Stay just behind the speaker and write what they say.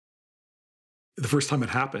The first time it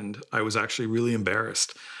happened, I was actually really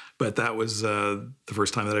embarrassed. But that was the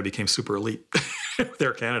first time that I became super elite with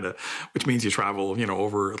Air Canada, which means you travel,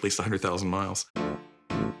 over at least 100,000 miles.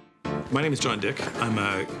 My name is John Dick. I'm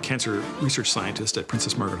a cancer research scientist at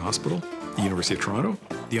Princess Margaret Hospital, the University of Toronto,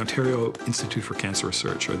 the Ontario Institute for Cancer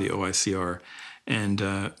Research, or the OICR. And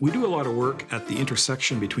we do a lot of work at the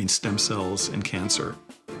intersection between stem cells and cancer.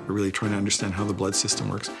 We're really trying to understand how the blood system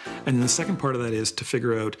works. And then the second part of that is to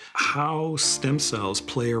figure out how stem cells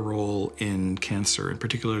play a role in cancer, and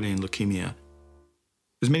particularly in leukemia.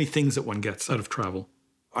 There's many things that one gets out of travel.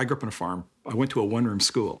 I grew up on a farm. I went to a one-room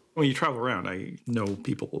school. When you travel around, I know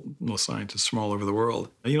people, know scientists from all over the world.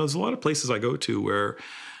 There's a lot of places I go to where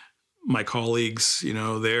my colleagues,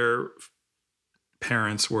 their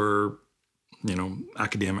parents were,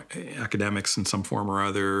 academics in some form or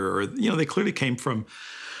other, or, they clearly came from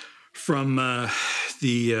the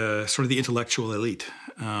sort of the intellectual elite.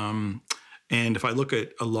 And if I look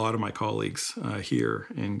at a lot of my colleagues here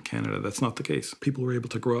in Canada, that's not the case. People were able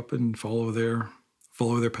to grow up and follow their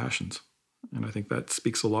passions. And I think that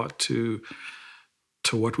speaks a lot to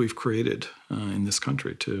what we've created in this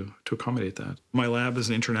country to accommodate that. My lab is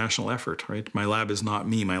an international effort, right? My lab is not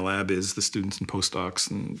me. My lab is the students and postdocs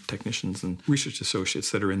and technicians and research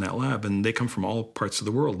associates that are in that lab, and they come from all parts of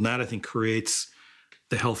the world. And that, I think, creates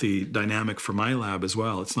the healthy dynamic for my lab as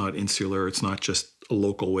well. It's not insular. It's not just a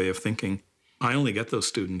local way of thinking. I only get those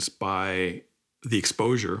students by the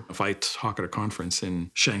exposure. If I talk at a conference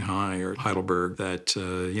in Shanghai or Heidelberg, that,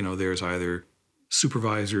 there's either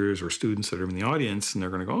supervisors or students that are in the audience, and they're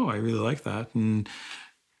going to go, oh, I really like that, and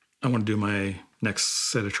I want to do my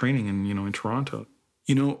next set of training in Toronto.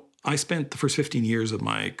 I spent the first 15 years of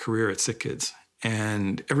my career at Sick Kids,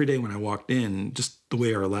 and every day when I walked in, just the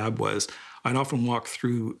way our lab was, I'd often walk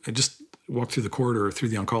through the corridor through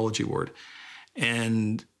the oncology ward,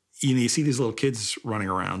 and you see these little kids running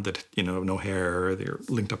around that have no hair, they're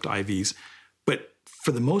linked up to IVs, but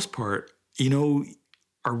for the most part,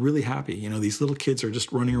 are really happy. These little kids are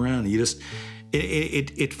just running around.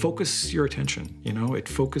 It focuses your attention. It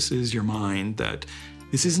focuses your mind that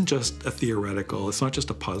this isn't just a theoretical. It's not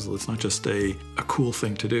just a puzzle. It's not just a cool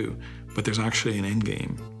thing to do, but there's actually an end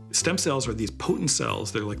game. Stem cells are these potent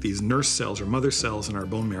cells. They're like these nurse cells or mother cells in our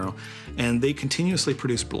bone marrow, and they continuously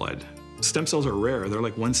produce blood. Stem cells are rare. They're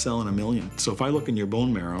like one cell in a million. So if I look in your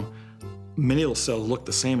bone marrow, many of those cells look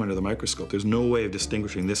the same under the microscope. There's no way of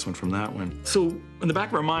distinguishing this one from that one. So in the back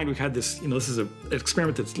of our mind, we've had this, this is an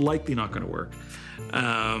experiment that's likely not going to work.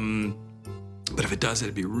 But if it does,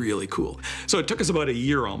 it'd be really cool. So it took us about a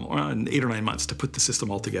year, almost 8 or 9 months to put the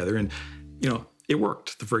system all together. And, it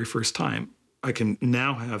worked the very first time. I can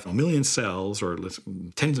now have a million cells, or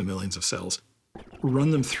tens of millions of cells,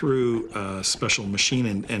 run them through a special machine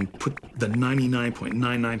and put the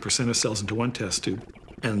 99.99% of cells into one test tube.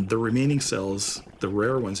 And the remaining cells, the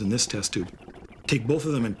rare ones in this test tube, take both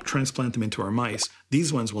of them and transplant them into our mice.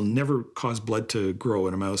 These ones will never cause blood to grow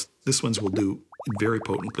in a mouse. This ones will do very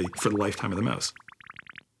potently for the lifetime of the mouse.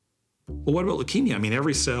 Well, what about leukemia?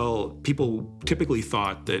 Every cell, people typically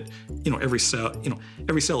thought that, every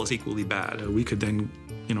cell is equally bad. We could then,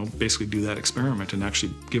 basically do that experiment and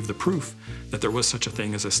actually give the proof that there was such a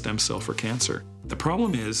thing as a stem cell for cancer. The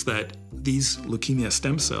problem is that these leukemia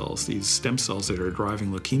stem cells, these stem cells that are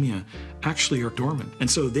driving leukemia, actually are dormant. And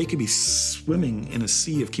so they could be swimming in a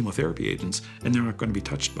sea of chemotherapy agents, and they're not going to be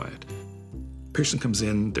touched by it. Patient comes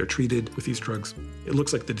in, they're treated with these drugs. It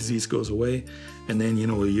looks like the disease goes away, and then,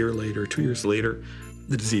 a year later, 2 years later,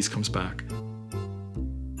 the disease comes back.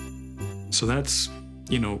 So that's,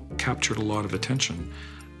 captured a lot of attention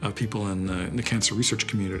of people in the cancer research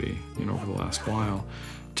community, over the last while,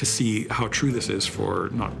 to see how true this is for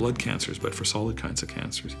not blood cancers, but for solid kinds of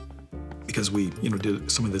cancers. Because we, did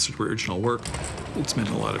some of this original work, it's meant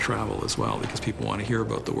a lot of travel as well, because people want to hear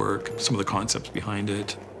about the work, some of the concepts behind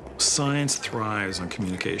it. Science thrives on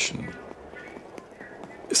communication.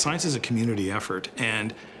 Science is a community effort,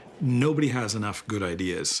 and nobody has enough good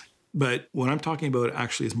ideas. But what I'm talking about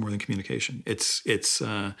actually is more than communication. It's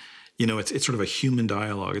sort of a human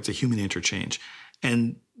dialogue. It's a human interchange.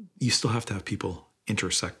 And you still have to have people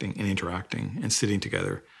intersecting and interacting and sitting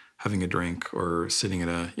together, having a drink, or sitting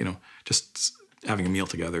at just having a meal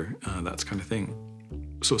together, that kind of thing.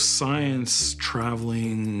 So science,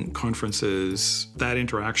 traveling, conferences, that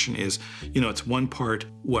interaction is, it's one part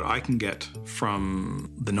what I can get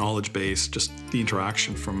from the knowledge base, just the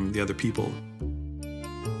interaction from the other people.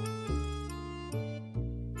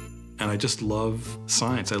 And I just love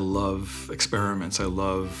science. I love experiments. I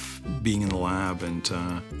love being in the lab and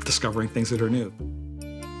discovering things that are new.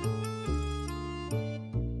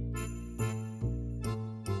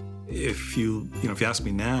 if you ask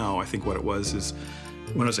me now, I think what it was is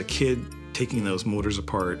when I was a kid, taking those motors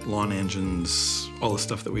apart, lawn engines, all the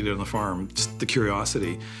stuff that we did on the farm, just the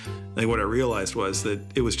curiosity. I think what I realized was that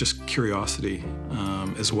it was just curiosity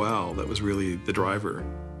as well that was really the driver.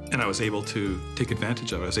 And I was able to take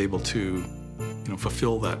advantage of it. I was able to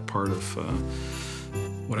fulfill that part of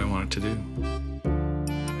what I wanted to do.